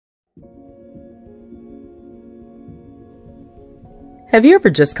Have you ever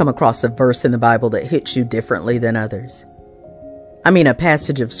just come across a verse in the Bible that hits you differently than others? I mean, a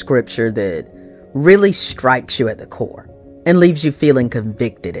passage of scripture that really strikes you at the core and leaves you feeling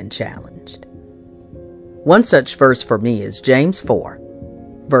convicted and challenged. One such verse for me is James 4,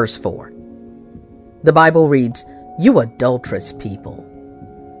 verse 4. The Bible reads, "You adulterous people,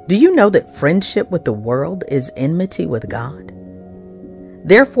 do you know that friendship with the world is enmity with God?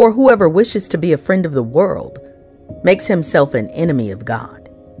 Therefore, whoever wishes to be a friend of the world makes himself an enemy of God."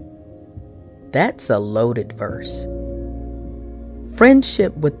 That's a loaded verse.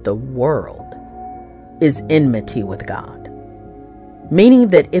 Friendship with the world is enmity with God, meaning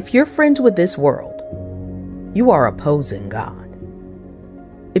that if you're friends with this world, you are opposing God.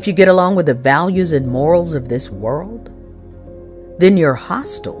 If you get along with the values and morals of this world, then you're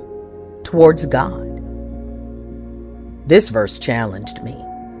hostile towards God. This verse challenged me.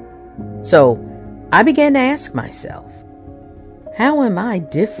 So I began to ask myself, how am I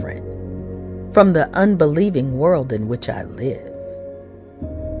different from the unbelieving world in which I live?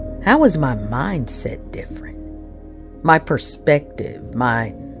 How is my mindset different? My perspective,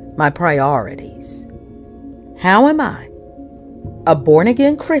 my priorities? How am I, a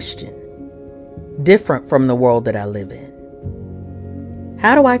born-again Christian, different from the world that I live in?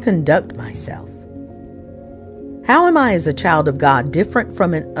 How do I conduct myself? How am I as a child of God different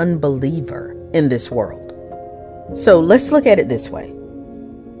from an unbeliever in this world? So let's look at it this way.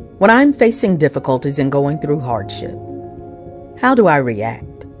 When I'm facing difficulties and going through hardship, how do I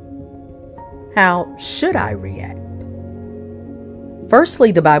react? How should I react?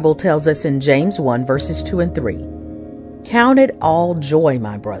 Firstly, the Bible tells us in James 1 verses 2 and 3, "Count it all joy,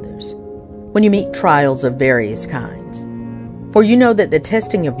 my brothers, when you meet trials of various kinds. For you know that the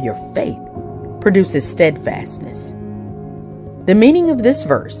testing of your faith produces steadfastness." The meaning of this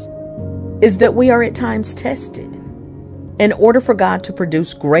verse is that we are at times tested in order for God to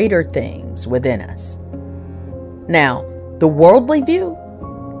produce greater things within us. Now, the worldly view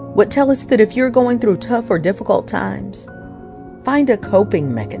would tell us that if you're going through tough or difficult times, find a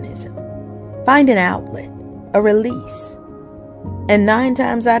coping mechanism, find an outlet, a release. And 9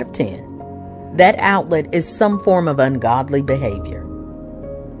 times out of 10, that outlet is some form of ungodly behavior.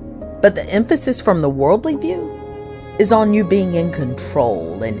 But the emphasis from the worldly view is on you being in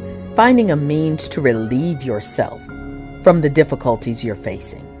control and finding a means to relieve yourself from the difficulties you're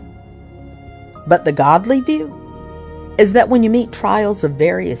facing. But the godly view is that when you meet trials of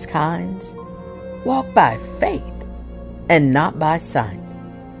various kinds, walk by faith and not by sight.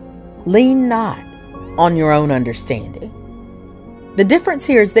 Lean not on your own understanding. The difference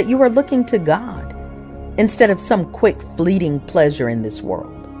here is that you are looking to God instead of some quick fleeting pleasure in this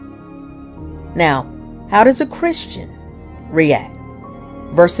world. Now, how does a Christian react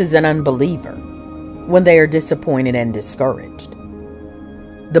versus an unbeliever when they are disappointed and discouraged?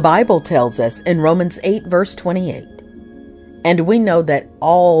 The Bible tells us in Romans 8 verse 28, "And we know that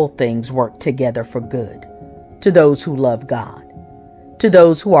all things work together for good to those who love God, to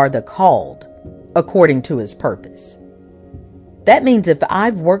those who are the called according to his purpose." That means if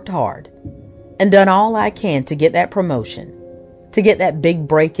I've worked hard and done all I can to get that promotion, to get that big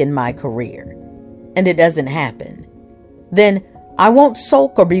break in my career, and it doesn't happen, then I won't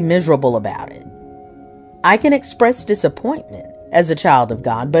sulk or be miserable about it. I can express disappointment as a child of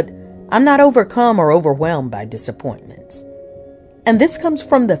God, but I'm not overcome or overwhelmed by disappointments. And this comes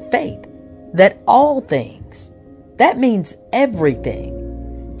from the faith that all things, that means everything,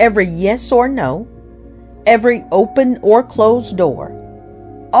 every yes or no, every open or closed door,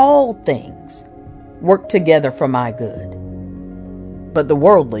 all things work together for my good. But the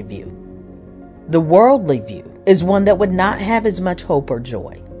worldly view is one that would not have as much hope or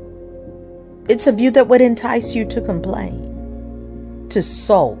joy. It's a view that would entice you to complain, to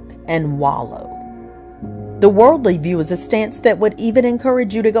sulk and wallow. The worldly view is a stance that would even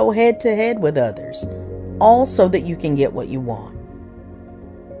encourage you to go head to head with others, all so that you can get what you want.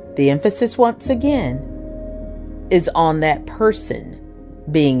 The emphasis, once again, is on that person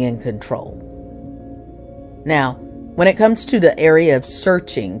being in control. Now, when it comes to the area of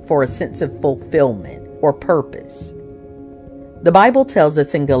searching for a sense of fulfillment or purpose, the Bible tells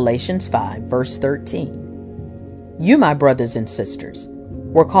us in Galatians 5 verse 13, "You, my brothers and sisters,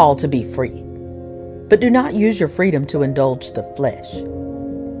 were called to be free, but do not use your freedom to indulge the flesh.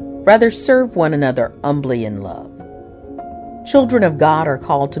 Rather serve one another humbly in love. Children of God are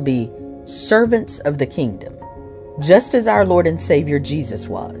called to be servants of the kingdom, just as our Lord and Savior Jesus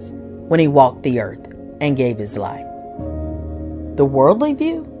was when he walked the earth and gave his life." The worldly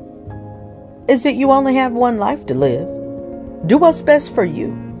view is that you only have one life to live. Do what's best for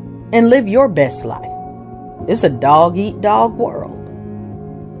you and live your best life. It's a dog-eat-dog world.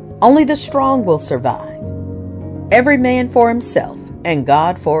 Only the strong will survive. Every man for himself and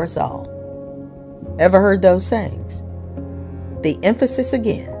God for us all. Ever heard those sayings? The emphasis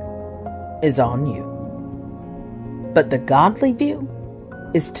again is on you. But the godly view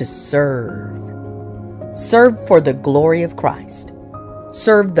is to serve. Serve for the glory of Christ.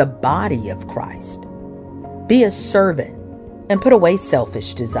 Serve the body of Christ. Be a servant and put away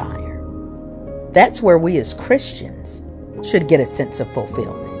selfish desire. That's where we as Christians should get a sense of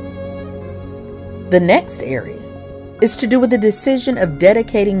fulfillment. The next area is to do with the decision of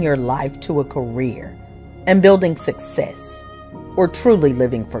dedicating your life to a career and building success, or truly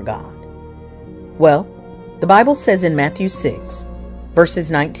living for God. Well, the Bible says in Matthew 6,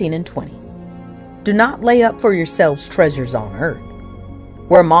 verses 19 and 20, "Do not lay up for yourselves treasures on earth,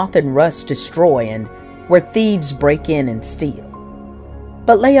 where moth and rust destroy and where thieves break in and steal.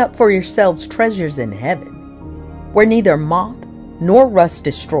 But lay up for yourselves treasures in heaven, where neither moth nor rust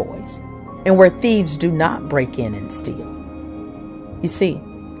destroys, and where thieves do not break in and steal." You see,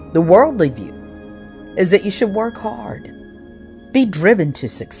 the worldly view is that you should work hard, be driven to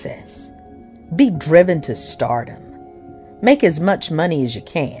success, be driven to stardom, make as much money as you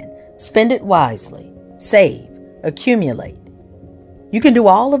can, spend it wisely, save, accumulate. You can do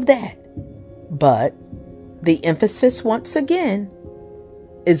all of that, but the emphasis once again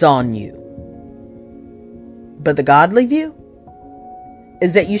is on you. But the godly view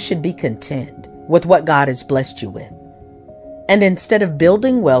is that you should be content with what God has blessed you with. And instead of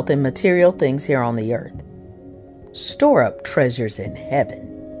building wealth in material things here on the earth, store up treasures in heaven.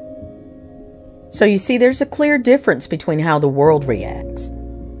 So you see, there's a clear difference between how the world reacts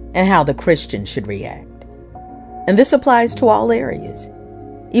and how the Christian should react. And this applies to all areas,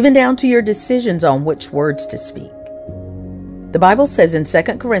 even down to your decisions on which words to speak. The Bible says in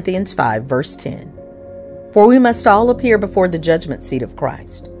 2 Corinthians 5, verse 10, "For we must all appear before the judgment seat of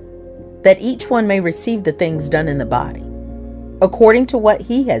Christ, that each one may receive the things done in the body, according to what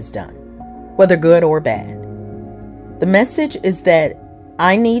he has done, whether good or bad." The message is that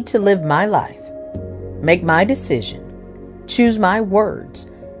I need to live my life, make my decision, choose my words,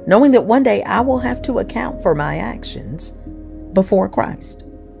 knowing that one day I will have to account for my actions before Christ.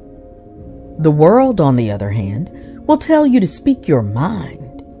 The world, on the other hand, will tell you to speak your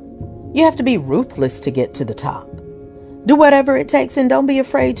mind. You have to be ruthless to get to the top. Do whatever it takes and don't be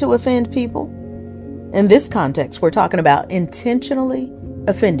afraid to offend people. In this context, we're talking about intentionally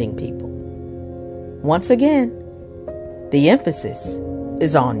offending people. Once again, the emphasis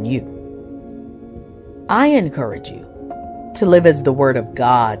is on you. I encourage you to live as the Word of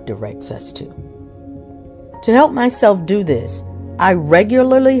God directs us to. To help myself do this, I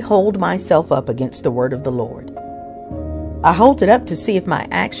regularly hold myself up against the Word of the Lord. I hold it up to see if my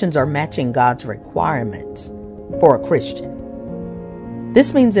actions are matching God's requirements for a Christian.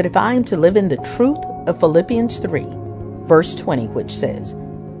 This means that if I am to live in the truth of Philippians 3, verse 20, which says,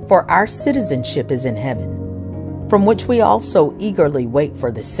 "For our citizenship is in heaven, from which we also eagerly wait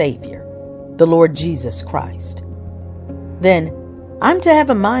for the Savior, the Lord Jesus Christ," then I'm to have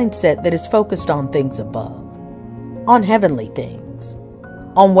a mindset that is focused on things above, on heavenly things,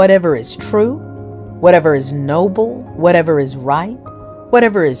 on whatever is true, whatever is noble, whatever is right,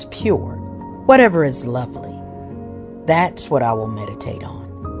 whatever is pure, whatever is lovely. That's what I will meditate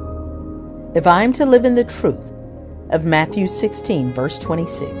on. If I am to live in the truth of Matthew 16, verse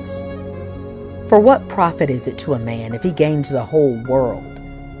 26, "For what profit is it to a man if he gains the whole world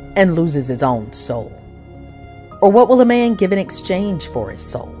and loses his own soul? Or what will a man give in exchange for his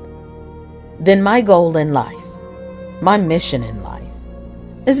soul?" Then my goal in life, my mission in life,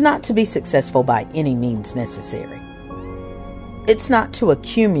 is not to be successful by any means necessary. It's not to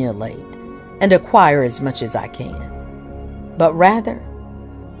accumulate and acquire as much as I can, but rather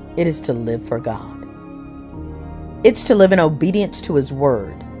it is to live for God. It's to live in obedience to His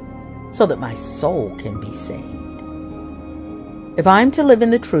Word so that my soul can be saved. If I'm to live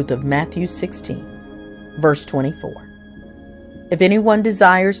in the truth of Matthew 16, verse 24, "If anyone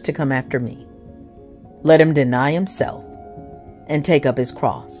desires to come after me, let him deny himself and take up his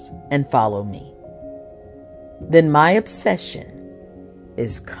cross and follow me," then my obsession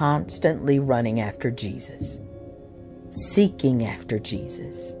is constantly running after Jesus, seeking after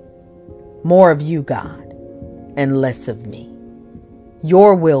Jesus. More of you, God, and less of me.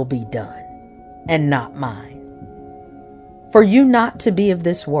 Your will be done and not mine. For you not to be of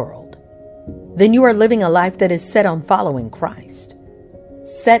this world, then you are living a life that is set on following Christ,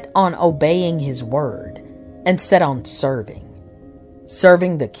 set on obeying His Word, and set on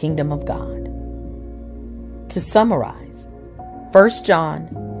serving the kingdom of God. To summarize, 1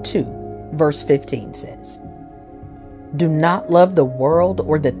 John 2, verse 15 says, Do not love the world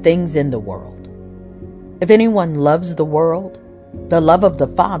or the things in the world. If anyone loves the world, the love of the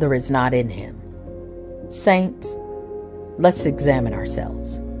Father is not in him. Saints, let's examine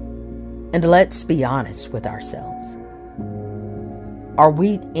ourselves, and let's be honest with ourselves. Are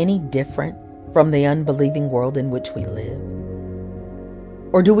we any different from the unbelieving world in which we live?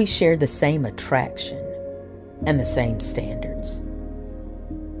 Or do we share the same attraction and the same standards?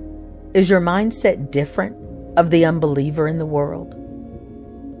 Is your mindset different of the unbeliever in the world?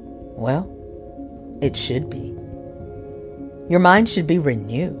 Well, it should be. Your mind should be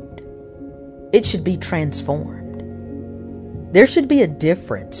renewed. It should be transformed. There should be a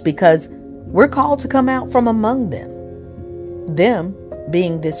difference because we're called to come out from among them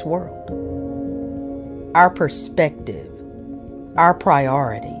being this world. Our perspective, our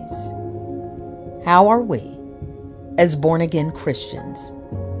priorities. How are we, as born-again Christians,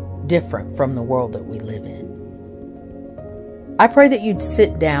 different from the world that we live in? I pray that you'd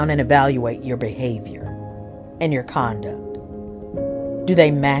sit down and evaluate your behavior and your conduct. Do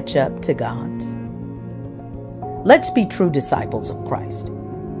they match up to God's? Let's be true disciples of Christ.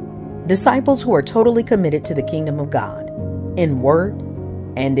 Disciples who are totally committed to the kingdom of God, in word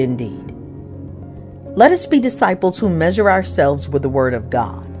and in deed. Let us be disciples who measure ourselves with the word of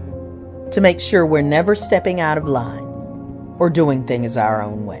God to make sure we're never stepping out of line or doing things our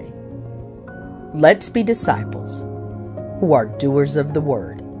own way. Let's be disciples who are doers of the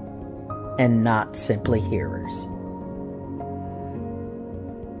word and not simply hearers.